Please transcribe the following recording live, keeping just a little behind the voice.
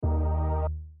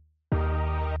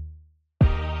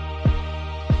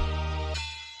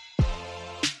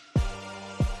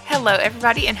Hello,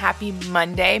 everybody, and happy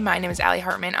Monday. My name is Allie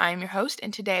Hartman. I am your host,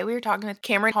 and today we are talking with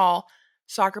Cameron Hall,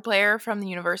 soccer player from the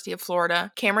University of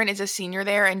Florida. Cameron is a senior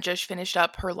there and just finished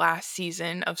up her last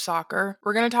season of soccer.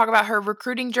 We're going to talk about her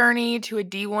recruiting journey to a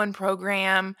D1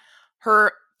 program,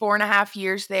 her 4.5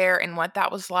 years there, and what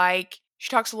that was like. She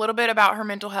talks a little bit about her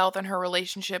mental health and her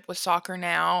relationship with soccer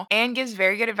now, and gives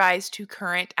very good advice to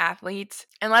current athletes.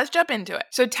 And let's jump into it.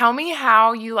 So tell me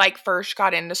how you first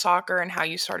got into soccer and how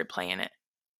you started playing it.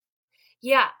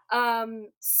 Yeah,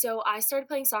 so I started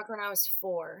playing soccer when I was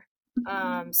 4.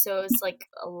 So it was like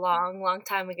a long, long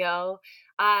time ago.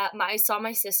 I saw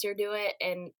my sister do it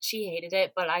and she hated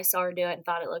it, but I saw her do it and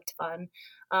thought it looked fun.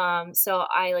 So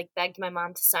I begged my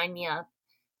mom to sign me up.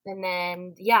 And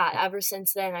then yeah, ever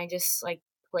since then I just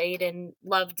played and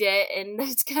loved it, and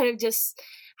that's kind of just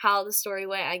how the story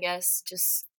went, I guess.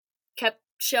 Just kept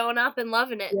showing up and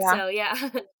loving it. Yeah. So yeah.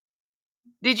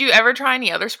 Did you ever try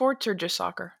any other sports or just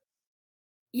soccer?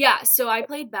 Yeah, so I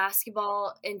played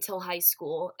basketball until high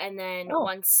school, and then Oh.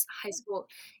 once high school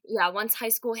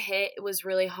hit, it was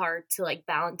really hard to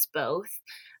balance both.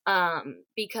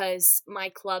 Because my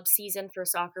club season for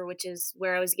soccer, which is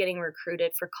where I was getting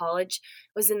recruited for college,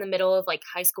 was in the middle of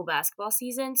high school basketball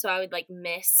season, so I would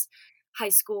miss high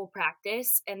school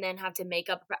practice and then have to make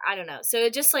up. I don't know. So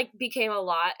it just became a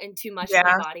lot and too much for my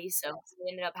Yeah. body, so I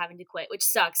ended up having to quit, which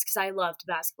sucks because I loved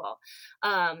basketball.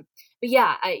 But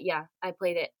I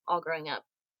played it all growing up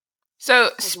So as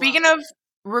well. speaking of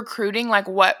recruiting,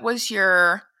 what was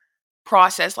your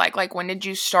process like? When did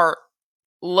you start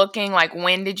looking?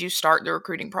 When did you start the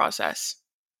recruiting process?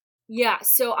 Yeah,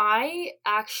 so I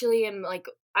actually am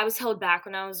I was held back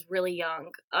when I was really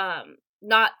young.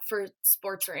 Not for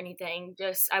sports or anything,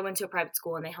 just I went to a private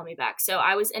school and they held me back. So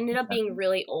I was ended up being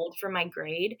really old for my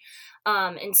grade.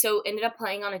 And so ended up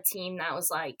playing on a team that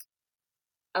was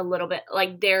a little bit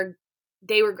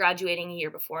they were graduating a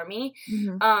year before me.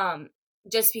 Mhm. Um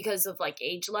just because of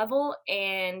age level.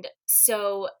 And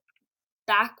so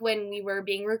back when we were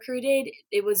being recruited,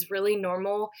 it was really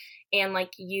normal, and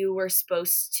you were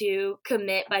supposed to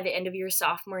commit by the end of your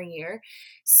sophomore year.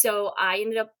 So I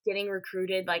ended up getting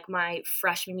recruited my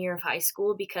freshman year of high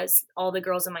school because all the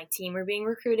girls on my team were being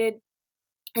recruited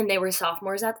and they were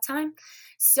sophomores at the time.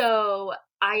 So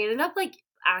I ended up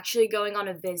actually going on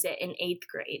a visit in 8th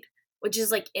grade, which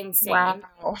is Wow. insane.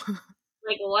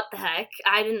 What the heck?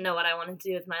 I didn't know what I wanted to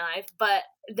do with my life, but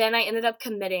then I ended up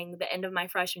committing the end of my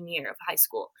freshman year of high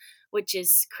school, which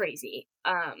is crazy.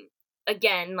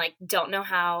 Again, don't know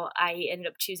how I ended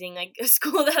up choosing a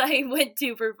school that I went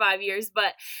to for 5 years,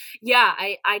 but yeah,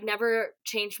 I never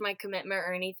changed my commitment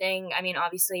or anything. I mean,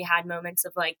 obviously had moments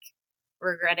of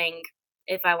regretting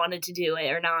if I wanted to do it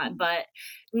or not, but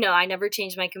no, I never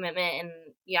changed my commitment. And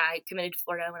yeah, I committed to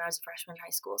Florida when I was a freshman in high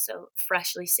school, so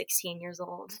freshly 16 years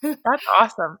old. That's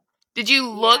awesome. Did you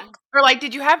Yeah. look or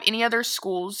did you have any other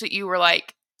schools that you were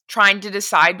trying to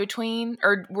decide between,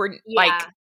 or were Yeah.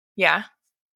 yeah.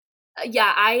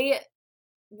 Yeah,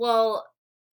 well,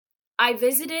 I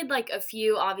visited a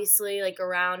few obviously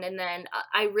around, and then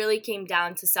I really came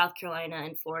down to South Carolina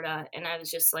and Florida, and I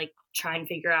was just trying to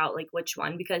figure out which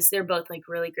one, because they're both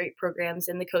really great programs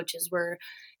and the coaches were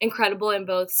incredible in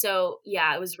both. So,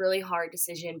 yeah, it was really hard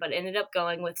decision, but ended up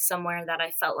going with somewhere that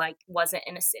I felt wasn't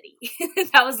in a city.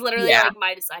 That was literally Yeah.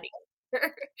 my deciding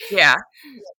factor. Yeah.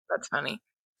 That's funny.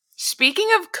 Speaking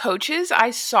of coaches,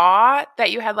 I saw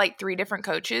that you had 3 different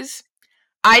coaches.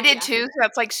 I did Yeah. too, so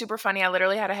that's super funny. I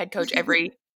literally had a head coach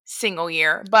every single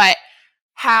year. But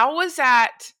how was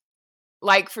that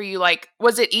for you?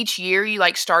 Was it each year you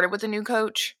started with a new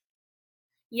coach?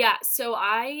 Yeah, so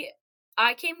I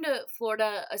came to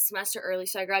Florida a semester early,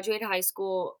 so I graduated high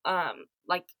school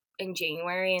in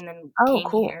January and then Oh, came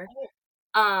cool. here.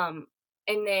 Um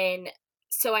and then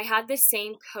so I had the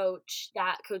same coach,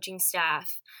 that coaching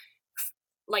staff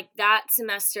that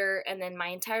semester, and then my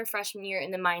entire freshman year,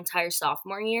 and then my entire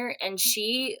sophomore year, and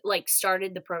she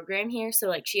started the program here,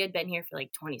 so she had been here for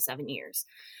 27 years.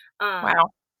 Um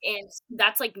Wow. and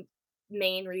that's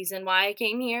main reason why I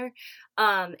came here.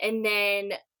 And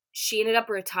then she ended up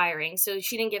retiring, so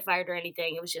she didn't get fired or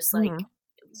anything. It was just Mhm.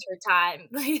 it was her time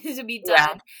to be Yeah.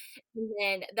 done. And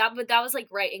then that was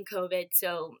right in COVID,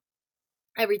 so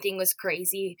everything was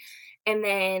crazy. And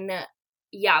then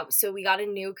yeah, so we got a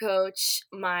new coach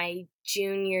my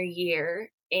junior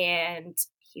year, and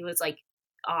he was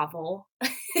awful.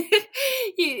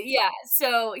 Yeah,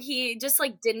 so he just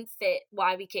didn't fit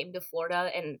why we came to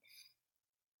Florida, and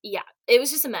yeah, it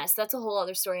was just a mess. That's a whole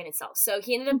other story in itself. So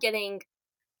he ended up getting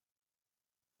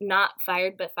not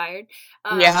fired, but fired.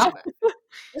 Yeah. Um,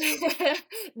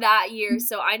 that year.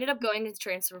 So I ended up going to the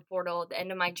transfer portal at the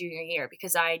end of my junior year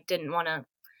because I didn't want to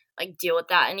like deal with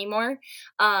that anymore.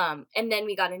 And then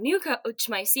we got a new coach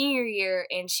my senior year,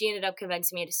 and she ended up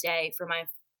convincing me to stay for my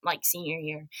like senior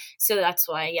year. So that's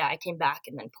why, yeah, I came back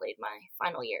and then played my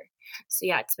final year. So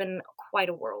yeah, it's been quite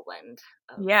a whirlwind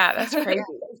of Yeah, that's crazy.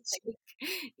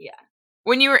 yeah.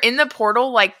 When you were in the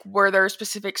portal, like, were there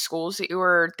specific schools that you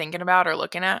were thinking about or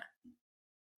looking at?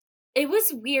 It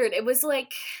was weird. It was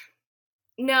like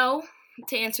no,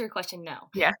 to answer your question, no.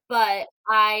 Yeah. But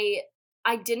I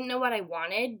didn't know what I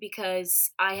wanted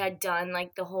because I had done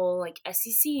like the whole like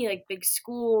SEC, like big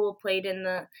school, played in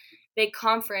the big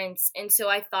conference. And so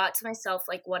I thought to myself,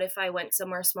 like, what if I went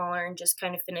somewhere smaller and just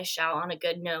kind of finished out on a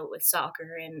good note with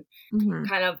soccer and Mhm.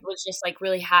 kind of was just like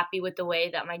really happy with the way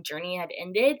that my journey had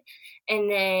ended. And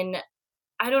then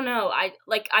I don't know.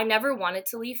 I never wanted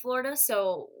to leave Florida,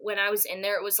 so when I was in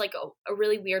there, it was like a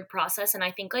really weird process. And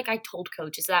I think like I told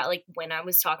coaches that like when I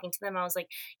was talking to them, I was like,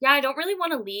 yeah, I don't really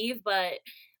want to leave, but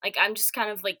like I'm just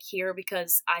kind of like here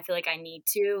because I feel like I need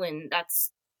to, and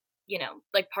that's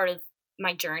like part of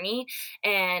my journey.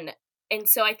 And and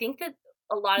so I think that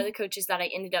a lot of the coaches that I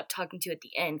ended up talking to at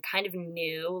the end kind of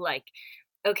knew like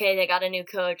okay, they got a new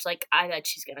coach, like, I bet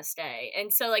she's gonna stay.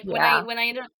 And so, like, when I Yeah. when I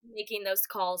ended up making those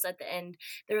calls at the end,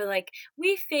 they were like,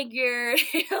 "We figured."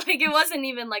 Like, it wasn't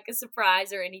even, like, a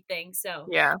surprise or anything, so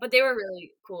Yeah. but they were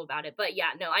really cool about it. But,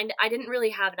 yeah, no, I didn't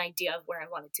really have an idea of where I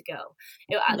wanted to go.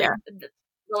 Yeah. The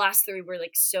last 3 were,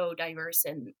 like, so diverse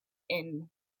in,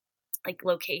 like,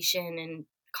 location and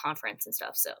conference and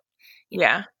stuff, so, you know.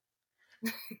 Yeah.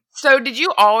 So, did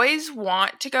you always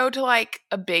want to go to, like,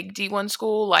 a big D1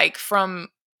 school? Like, from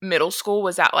middle school,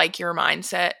 was that, like, your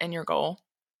mindset and your goal?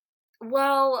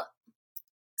 Well,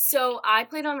 so I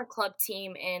played on a club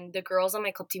team, and the girls on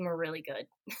my club team were really good.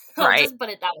 I'll Right. just put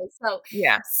it that way. So,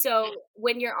 Yeah. so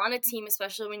when you're on a team,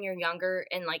 especially when you're younger,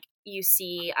 and like you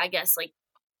see, I guess like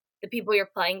the people you're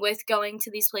playing with going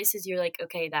to these places, you're like,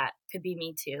 okay, that could be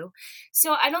me too.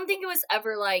 So I don't think it was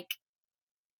ever like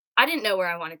I didn't know where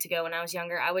I wanted to go when I was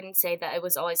younger. I wouldn't say that it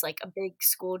was always like a big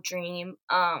school dream.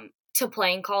 To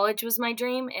play in college was my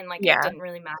dream, and like it Yeah. didn't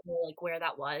really matter like where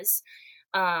that was.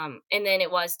 And then it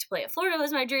was to play at Florida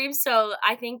was my dream. So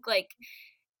I think like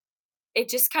it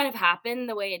just kind of happened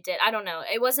the way it did. I don't know.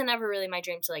 It wasn't ever really my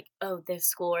dream to like, oh, this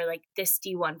school or like this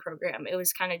D1 program. It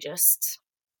was kind of just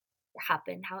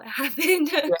happened how it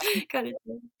happened Yeah. kind of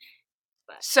thing.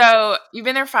 But So, you've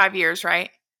been there 5 years,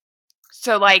 right?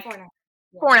 So, four like, and a half.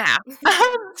 4 and a half.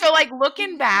 So, like, Yeah.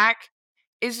 looking back,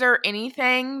 is there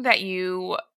anything that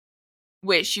you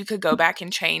wish you could go back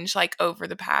and change, like, over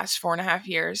the past 4.5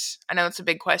 years? I know it's a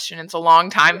big question, it's a long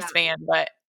time Yeah. span,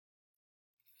 but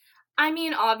I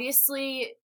mean,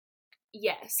 obviously,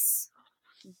 yes.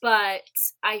 But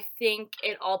I think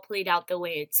it all played out the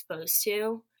way it's supposed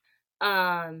to.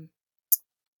 Um,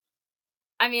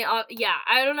 I mean, yeah,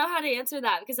 I don't know how to answer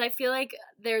that because I feel like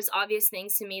there's obvious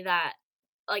things to me that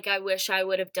like I wish I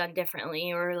would have done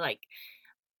differently or like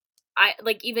I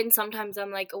like even sometimes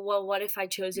I'm like, well, what if I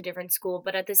chose a different school?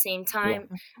 But at the same time,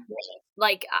 yeah.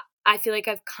 like I feel like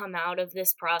I've come out of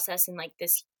this process and like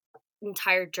this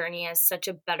entire journey as such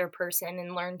a better person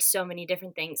and learned so many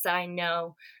different things that I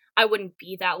know I wouldn't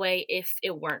be that way if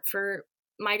it weren't for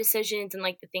my decisions and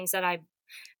like the things that I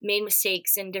made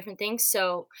mistakes and different things.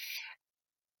 So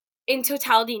in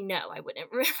totality, no, I wouldn't.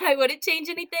 I wouldn't change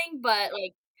anything. But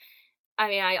like, I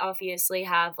mean, I obviously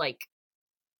have like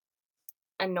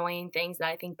annoying things that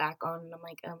I think back on, and I'm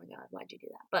like, oh my god, why'd you do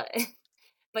that? But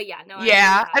but yeah, no, I'm really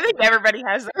Yeah, I happy think with. everybody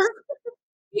has those.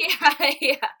 Yeah,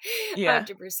 yeah, Yeah.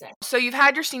 100%. So you've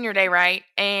had your senior day, right?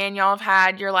 And y'all have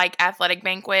had your, like, athletic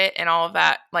banquet and all of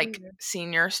that, like, Mhm,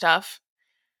 senior stuff.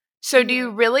 So do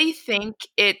you mhm. really think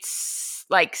it's,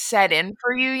 like, set in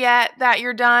for you yet that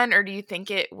you're done, or do you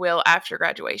think it will after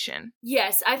graduation?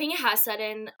 Yes, I think it has set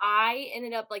in. I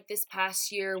ended up like this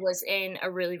past year was in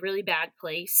a really, really bad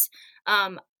place.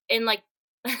 And like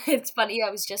it's funny,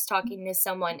 I was just talking to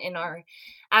someone in our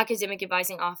academic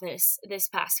advising office this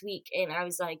past week, and I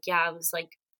was like, yeah, I was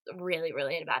like really,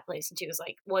 really in a bad place. And she was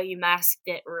like, well, you masked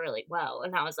it really well.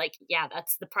 And I was like, yeah,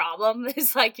 that's the problem.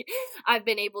 Is like I've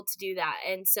been able to do that.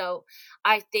 And so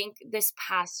I think this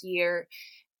past year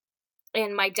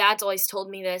and my dad's always told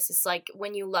me this, it's like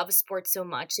when you love a sport so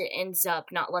much, it ends up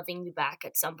not loving you back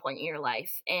at some point in your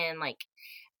life. And like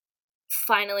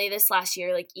finally this last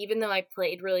year, like even though I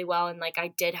played really well and like I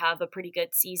did have a pretty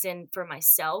good season for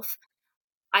myself,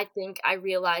 I think I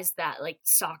realized that like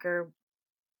soccer,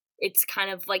 it's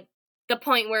kind of like the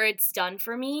point where it's done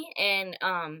for me. And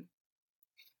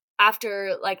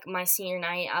after like my senior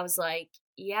night, I was like,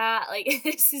 yeah, like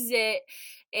this is it.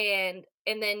 And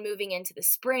then moving into the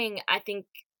spring, I think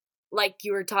like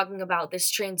you were talking about, this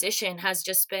transition has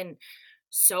just been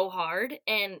so hard,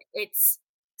 and it's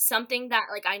something that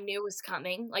like I knew was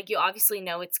coming. Like you obviously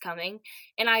know it's coming.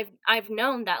 And I've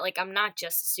known that like I'm not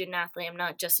just a student athlete, I'm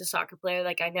not just a soccer player.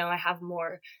 Like I know I have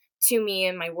more to me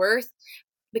and my worth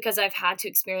because I've had to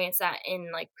experience that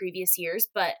in like previous years,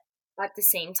 but at the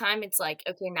same time it's like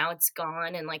okay, now it's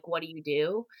gone and like what do you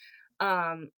do?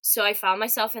 So I found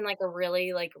myself in like a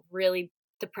really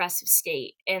depressive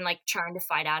state and like trying to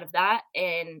fight out of that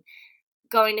and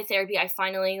going to therapy. I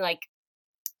finally like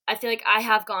I feel like I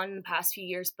have gone in the past few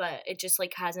years, but it just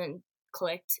like hasn't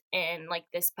clicked. And like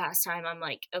this past time I'm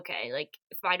like, okay, like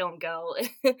if I don't go,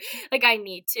 like I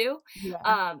need to. Yeah.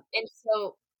 And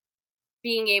so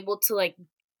being able to like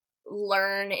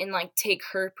learn and like take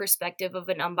her perspective of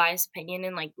an unbiased opinion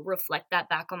and like reflect that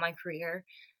back on my career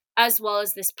as well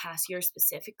as this past year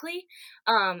specifically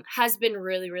has been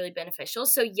really beneficial.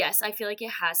 So yes, I feel like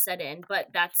it has set in, but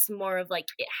that's more of like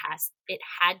it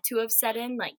had to have set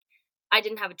in. Like I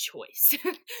didn't have a choice.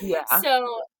 Yeah.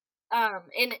 So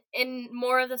and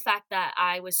more of the fact that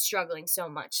I was struggling so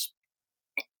much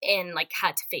and like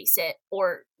had to face it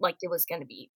or like it was going to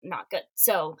be not good.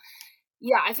 So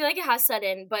yeah, I feel like it has set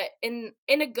in, but in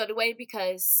a good way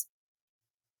because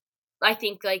I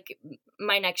think like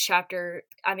my next chapter,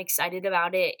 I'm excited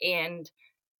about it, and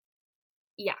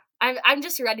yeah, I'm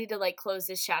just ready to like close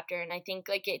this chapter, and I think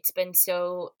like it's been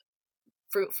so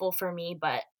fruitful for me,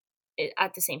 but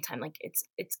at the same time, like it's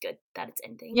good that it's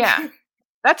ending. Yeah.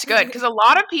 That's good because a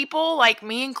lot of people, like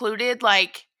me included,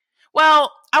 like,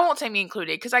 well, I won't say me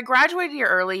included because I graduated here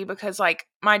early because, like,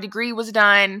 my degree was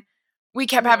done. We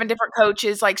kept having Mhm. different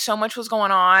coaches, like, so much was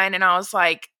going on. And I was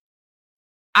like,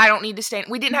 I don't need to stay.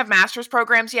 We didn't have master's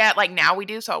programs yet. Like, now we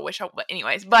do. So I wish I, but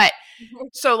anyways. But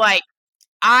so, like,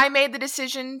 I made the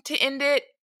decision to end it.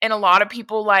 And a lot of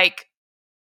people, like,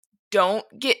 don't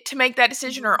get to make that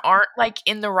decision Mhm. or aren't, like,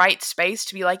 in the right space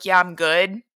to be like, yeah, I'm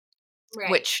good.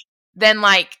 Right. Which then,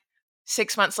 like,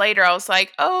 6 months later, I was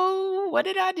like, "Oh, what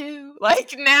did I do?"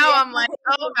 Like, now Yeah. I'm like,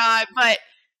 "Oh god," but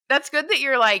that's good that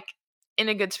you're, like, in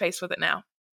a good space with it now.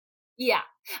 Yeah.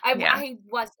 Yeah. I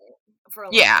wasn't for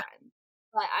a long Yeah, time,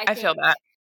 but I I feel think that.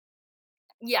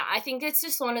 yeah, I think it's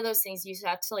just one of those things you just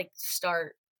have to like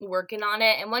start working on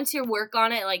it, and once you work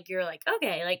on it, like you're like,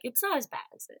 okay, like it's not as bad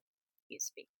as it used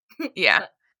to be, Yeah. but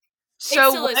it So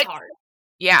still is what hard.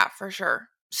 Yeah, for sure.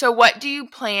 So what do you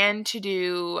plan to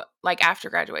do, like, after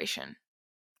graduation?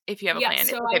 If you have a Yeah, plan. so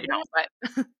It's okay I if you did. don't, but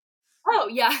Oh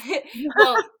yeah,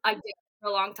 well, I did for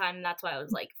a long time, and that's why I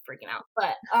was like freaking out.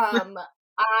 But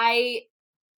I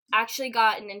actually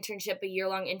got an internship, a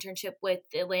year-long internship with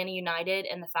Atlanta United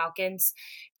and the Falcons,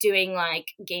 doing like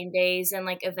game days and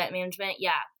like event management.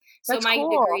 Yeah, so That's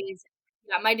cool.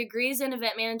 my degree is in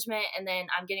event management, and then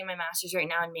I'm getting my master's right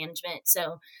now in management.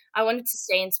 So I wanted to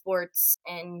stay in sports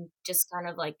and just kind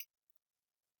of like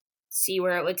see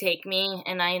where it would take me,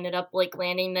 and I ended up like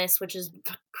landing this, which is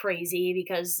crazy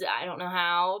because I don't know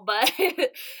how, but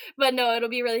but no, it'll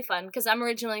be really fun because I'm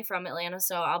originally from Atlanta,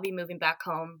 so I'll be moving back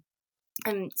home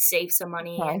and save some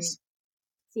money and Nice.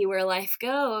 see where life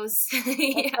goes.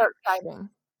 That's Yeah. so exciting.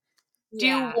 Do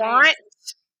you Yeah, I want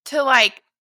to, like,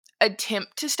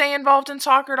 attempt to stay involved in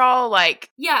soccer at all?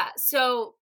 Like, yeah,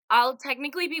 so I'll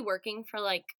technically be working for,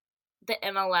 like, the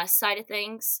MLS side of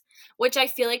things, which I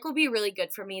feel like will be really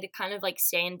good for me to kind of, like,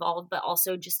 stay involved, but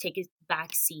also just take a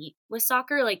back seat with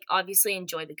soccer, like, obviously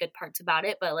enjoy the good parts about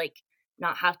it, but, like,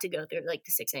 not have to go through, like,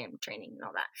 the 6 a.m. training and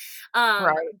all that.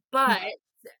 right. But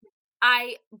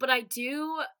I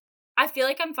do I feel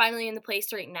like I'm finally in the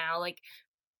place right now, like,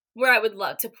 where I would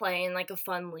love to play in, like, a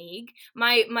fun league.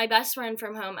 My best friend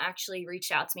from home actually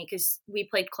reached out to me because we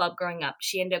played club growing up.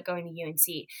 She ended up going to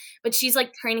UNC, but she's,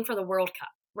 like, training for the World Cup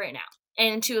right now,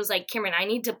 and she was like, "Cameron, I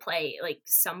need to play, like,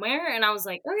 somewhere," and I was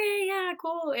like, "Okay, yeah,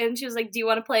 cool," and she was like, "Do you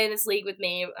wanna play in this league with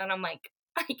me?" And I'm like,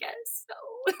 "I guess so."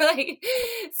 Like,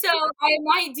 so I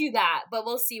might do that, but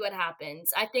we'll see what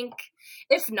happens. I think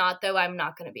if not, though, I'm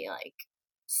not gonna be, like,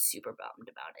 super bummed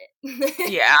about it.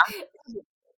 Yeah.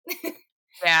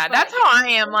 Yeah, But that's how yeah. I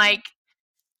am, like,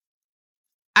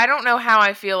 I don't know how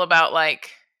I feel about,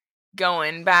 like,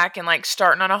 going back and, like,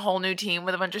 starting on a whole new team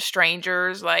with a bunch of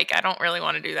strangers, like, I don't really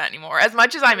wanna do that anymore. As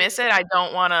much as I miss it, I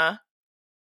don't want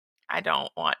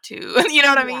to, you know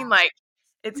what I Yeah. mean? Like,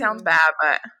 it sounds Mhm. bad,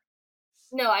 but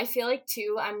No, I feel like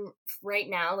too, I'm right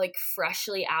now, like,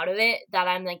 freshly out of it, that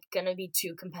I'm, like, gonna be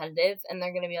too competitive, and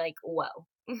they're gonna be like, "Whoa,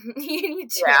 you need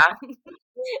to chill." yeah,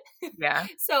 yeah,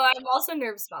 So I'm also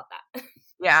nervous about that.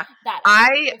 yeah. That I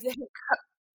aspect of it.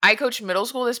 I coached middle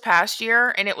school this past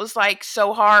year, and it was like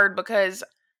so hard because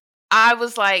I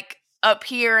was like up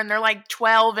here and they're like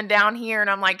 12 and down here, and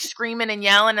I'm like screaming and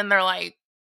yelling, and they're like,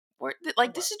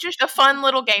 this is just a fun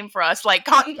little game for us. Like,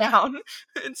 calm down.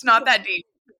 It's not that deep.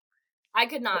 I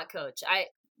could not coach. I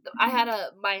had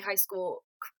my high school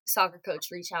soccer coach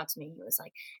reach out to me. He was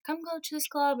like, "Come coach this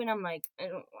club," and I'm like, I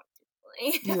don't want to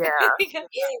play. Yeah.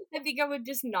 I think I would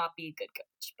just not be a good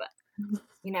coach, but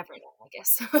you never know. I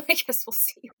guess. I guess we'll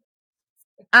see.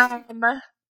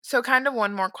 So kind of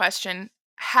one more question.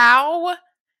 How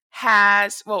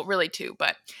has, well, really two,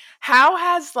 but how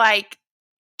has like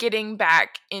getting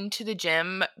back into the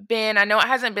gym been? I know it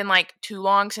hasn't been like too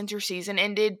long since your season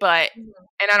ended, but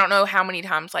and I don't know how many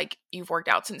times like you've worked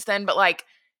out since then, but like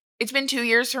it's been 2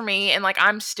 years for me, and like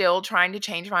I'm still trying to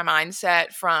change my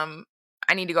mindset from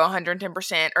I need to go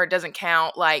 110% or it doesn't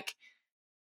count. Like,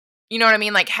 you know what I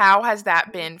mean? Like, how has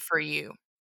that been for you?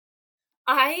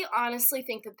 I honestly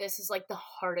think that this is like the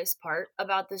hardest part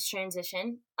about this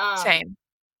transition. Same.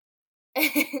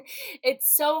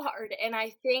 It's so hard, and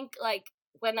I think like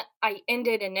when I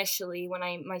ended initially, when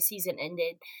my season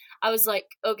ended, I was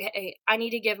like, okay, I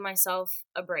need to give myself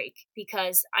a break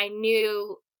because I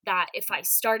knew that if I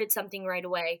started something right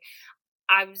away,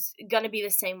 I was gonna be the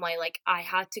same way. Like I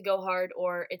had to go hard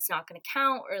or it's not gonna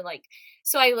count or like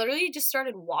so I literally just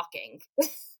started walking.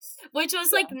 Which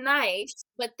was like nice.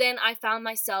 But then I found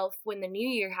myself when the new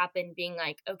year happened being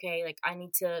like, okay, like I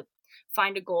need to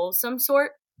find a goal of some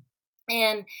sort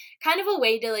and kind of a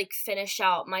way to like finish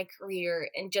out my career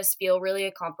and just feel really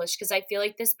accomplished because I feel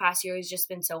like this past year has just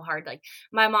been so hard. Like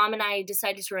my mom and I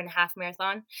decided to run a half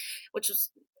marathon, which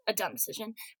was a dumb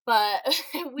decision, but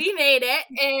we made it,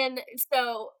 and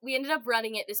so we ended up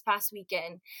running it this past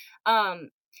weekend. Um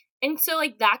and so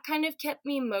like that kind of kept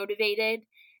me motivated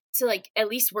to like at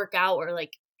least work out or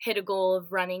like hit a goal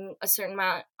of running a certain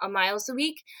amount of miles a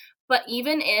week. But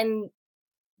even in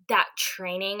that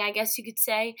training, I guess you could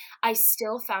say, I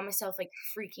still found myself like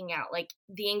freaking out. Like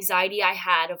the anxiety I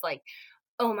had of like,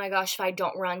 oh my gosh, if I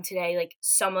don't run today, like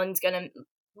someone's gonna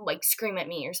like scream at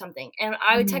me or something. And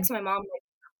I would Mhm. text my mom like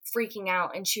freaking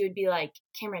out and she would be like,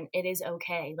 Cameron, it is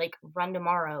okay. Like run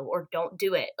tomorrow or don't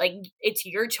do it. Like it's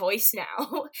your choice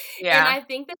now. And Yeah. I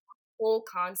think that the whole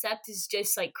concept is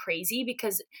just like crazy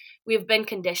because we've been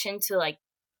conditioned to like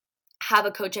have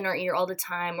a coach in our ear all the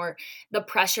time or the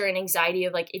pressure and anxiety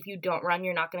of like if you don't run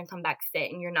you're not going to come back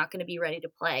fit and you're not going to be ready to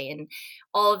play and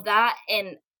all of that.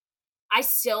 And I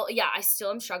still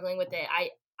am struggling with it.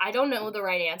 I don't know the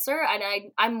right answer,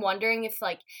 and I'm wondering if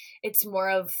like it's more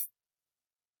of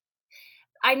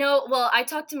I know well I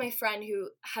talked to my friend who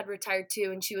had retired too,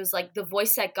 and she was like the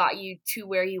voice that got you to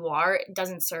where you are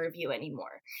doesn't serve you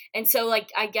anymore. And so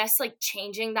like I guess like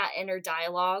changing that inner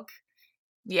dialogue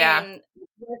Yeah. and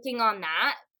working on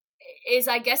that is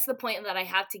I guess the point that I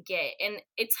have to get, and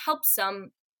it's helped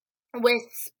some with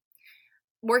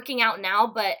working out now,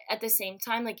 but at the same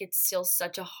time like it's still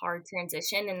such a hard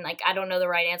transition and like I don't know the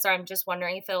right answer. I'm just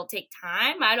wondering if it'll take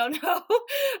time. I don't know.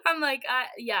 I'm like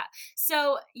yeah.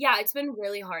 So yeah, it's been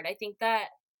really hard. I think that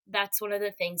that's one of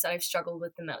the things that I've struggled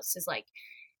with the most is like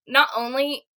not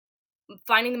only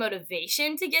finding the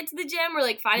motivation to get to the gym or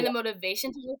like finding Yeah. the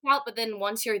motivation to work out, but then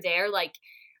once you're there, like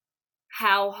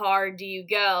how hard do you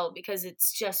go because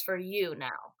it's just for you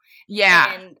now,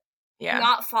 Yeah. and Yeah.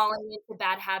 not falling into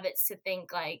bad habits to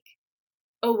think like,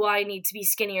 oh well, I need to be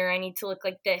skinnier, I need to look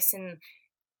like this. And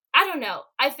I don't know,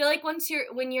 I feel like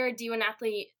when you're a D1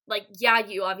 athlete, like yeah,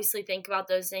 you obviously think about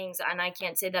those things, and I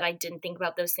can't say that I didn't think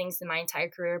about those things in my entire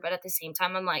career, but at the same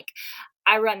time I'm like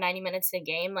I run 90 minutes in a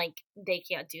game, like they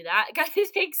can't do that kind of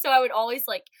thing. So I would always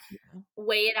like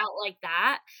weigh it out like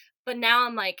that. But now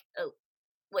I'm like, oh,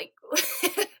 like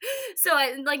so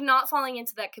I like not falling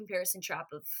into that comparison trap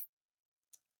of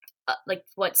like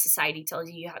what society tells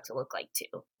you you have to look like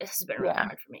too. This has been really Yeah.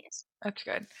 hard for me. That's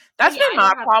good. But That's yeah, been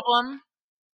my problem.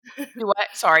 You what?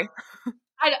 Sorry.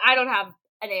 I don't have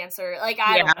an answer. Like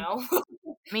I Yeah, don't know.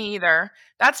 me either.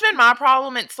 That's been my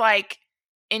problem. It's like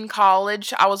in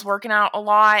college, I was working out a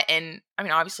lot, and I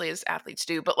mean, obviously, as athletes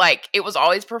do, but like it was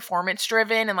always performance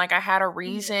driven, and like I had a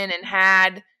reason and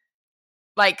had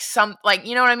like some, like,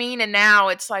 you know what I mean? And now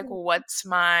it's like, well, what's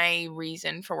my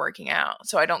reason for working out?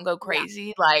 So I don't go Yeah.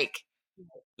 crazy. Like,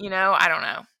 I don't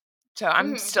know. So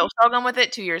I'm Mhm. still struggling with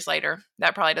it 2 years later.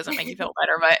 That probably doesn't make you feel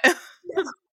better, but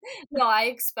No, I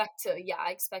expect to. Yeah,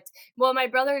 I expect. Well, my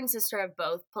brother and sister have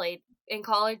both played in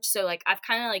college, so like I've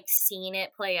kind of like seen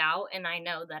it play out, and I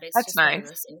know that it's that's just one of nice.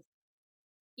 those things.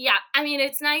 Yeah, I mean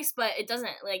it's nice, but it doesn't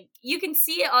like you can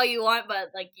see it all you want, but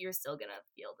like you're still gonna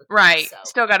feel the things. Right. So,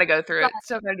 Still got to go through but it.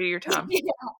 Still got to do your time. yeah.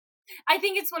 I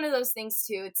think it's one of those things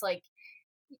too. It's like,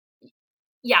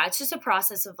 yeah, it's just a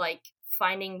process of like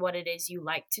finding what it is you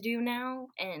like to do now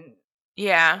and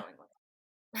Yeah. going with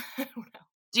it. I don't know.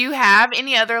 Do you have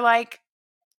any other, like,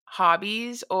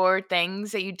 hobbies or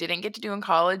things that you didn't get to do in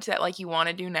college that, like, you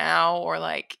wanna do now or,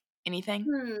 like, anything?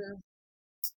 Hmm.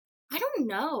 I don't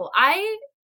know. I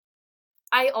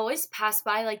always pass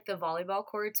by like the volleyball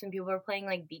courts when people are playing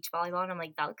like beach volleyball, and I'm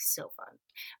like, that looks so fun.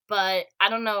 But I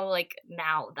don't know, like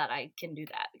now that I can do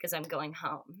that because I'm going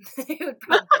home. It would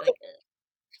probably be like,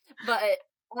 ugh.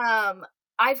 But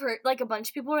I've heard like a bunch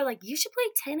of people are like, you should play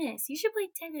tennis. You should play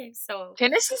tennis. So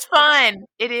Tennis is I don't. fun.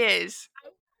 It is.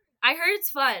 I heard it's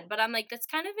fun, but I'm like, that's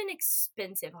kind of an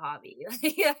expensive hobby.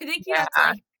 Like, I think you have to Yeah.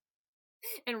 like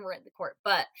and rent the court.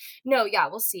 But no, yeah,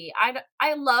 we'll see.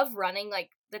 I love running.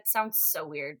 Like that sounds so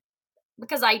weird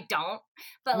because I don't,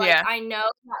 but like Yeah. I know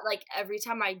that like every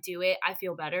time I do it, I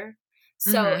feel better.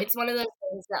 So Mhm. it's one of those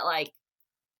things that like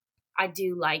I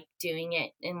do like doing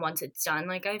it, and once it's done,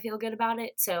 like I feel good about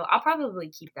it. So I'll probably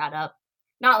keep that up.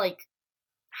 Not like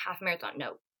half marathon,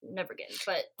 no, never again.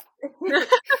 But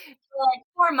like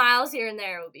 4 miles here and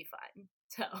there will be fine.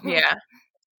 So Yeah.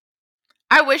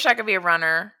 I wish I could be a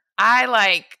runner.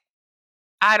 I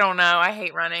don't know, I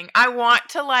hate running. I want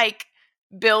to, like,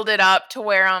 build it up to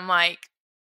where I'm like,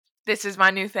 "This is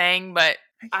my new thing," but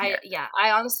I I can't. yeah,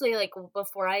 I honestly like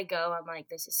before I go, I'm like,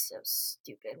 this is so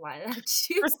stupid. Why did I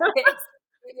choose this?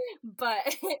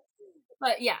 But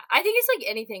but yeah, I think it's like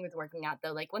anything with working out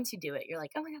though. Like once you do it, you're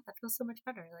like, oh my god, that feels so much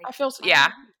better. Like I feel s why did yeah. I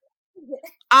do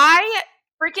it? I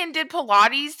freaking did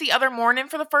Pilates the other morning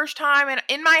for the first time, and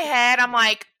in my head, I'm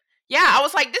like, yeah, I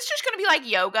was like, "This is just gonna be like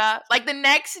yoga." Like, the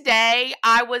next day,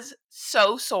 I was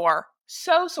so sore,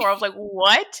 so sore. I was like,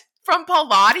 "What? From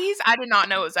Pilates? I did not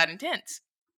know it was that intense."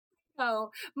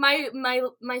 Oh, my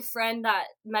friend that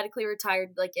medically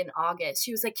retired like in August,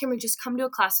 she was like, Cameron, just come to a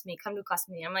class with me. Come to a class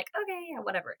with me. I'm like, okay, yeah,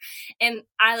 whatever. And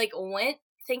I like went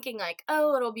thinking like,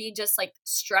 oh, it'll be just like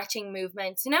stretching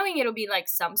movements, knowing it'll be like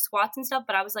some squats and stuff.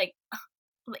 But I was like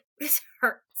this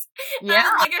hurts. Yeah. I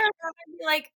was looking at her and be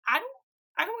like, I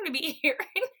don't want to be here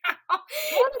right now.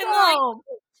 And like No.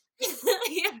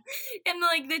 yeah, and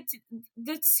like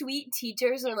the sweet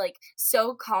teachers are like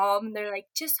so calm. They're like,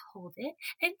 just hold it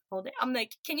and hold it. I'm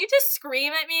like, can you just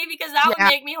scream at me because that would Yeah,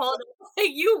 make me hold it.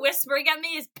 Like, you whispering at me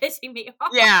is pissing me off.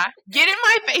 yeah. Get in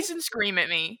my face and scream at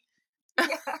me. Yeah,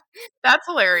 That's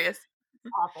hilarious.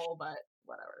 awful, but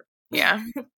whatever. Yeah.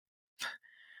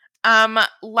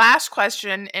 Last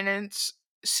question, and it's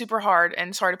super hard,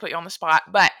 and sorry to put you on the spot,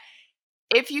 but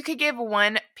if you could give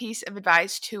one piece of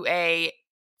advice to a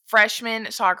freshman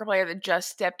soccer player that just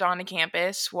stepped onto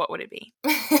campus, what would it be?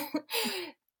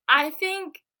 I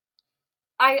think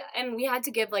I and we had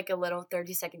to give like a little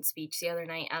 30-second speech the other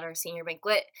night at our senior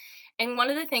banquet, and one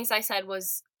of the things I said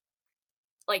was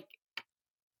like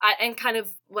and kind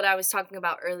of what I was talking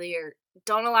about earlier,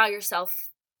 don't allow yourself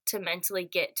to mentally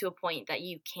get to a point that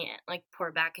you can't like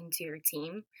pour back into your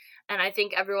team. And I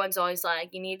think everyone's always like,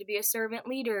 you need to be a servant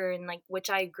leader, and like, which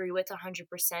I agree with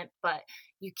 100%, but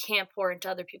you can't pour into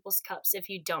other people's cups if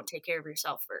you don't take care of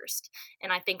yourself first.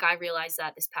 And I think I realized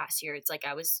that this past year. It's like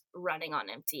I was running on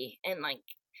empty, and like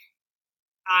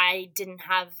I didn't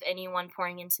have anyone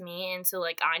pouring into me, and so,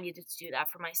 like, I needed to do that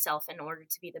for myself in order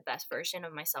to be the best version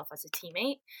of myself as a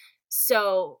teammate.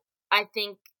 So, I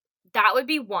think that would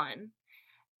be 1.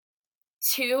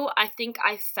 2, I think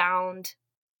I found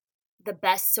the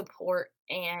best support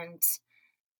and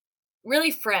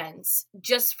really friends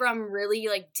just from really,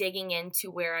 like, digging into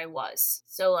where I was.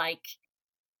 So, like,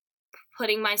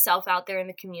 putting myself out there in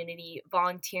the community,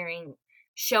 volunteering,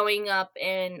 showing up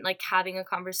and like having a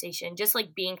conversation, just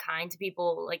like being kind to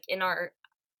people like in our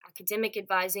academic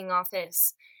advising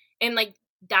office. And like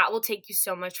that will take you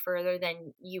so much further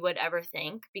than you would ever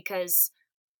think because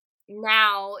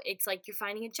now it's like you're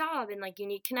finding a job and like you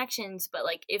need connections. But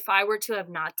like if I were to have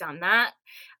not done that,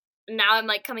 now I'm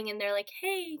like coming in there like,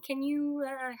 "Hey, can you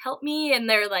help me?" And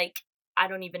they're like, "I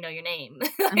don't even know your name."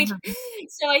 Like, Mhm.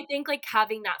 so I think like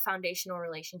having that foundational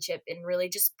relationship and really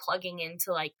just plugging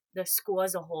into like the school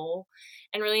as a whole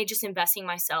and really just investing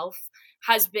myself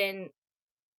has been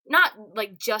not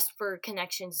like just for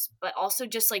connections, but also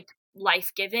just like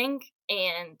life giving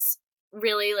and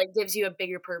really like gives you a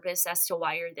bigger purpose as to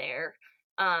why you're there.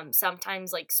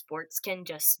 Sometimes like sports can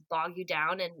just bog you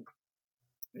down and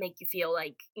make you feel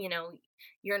like,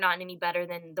 you're not any better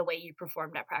than the way you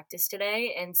performed at practice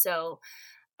today. And so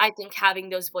I think having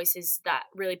those voices that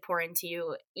really pour into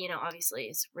you, obviously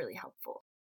is really helpful.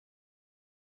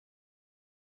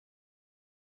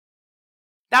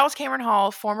 That was Cameron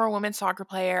Hall, former women's soccer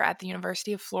player at the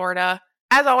University of Florida.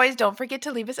 As always, don't forget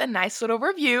to leave us a nice little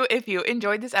review if you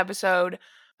enjoyed this episode.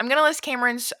 I'm going to list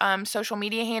Cameron's social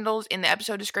media handles in the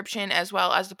episode description, as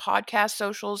well as the podcast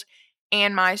socials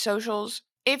and my socials.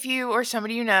 If you or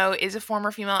somebody you know is a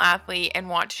former female athlete and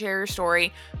want to share your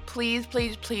story, please,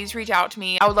 please, please reach out to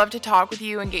me. I would love to talk with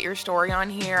you and get your story on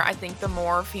here. I think the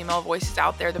more female voices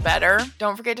out there, the better.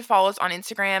 Don't forget to follow us on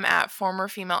Instagram at Former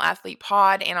Female Athlete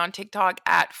Pod and on TikTok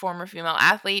at Former Female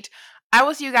Athlete. I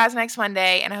will see you guys next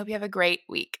Monday, and I hope you have a great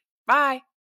week. Bye.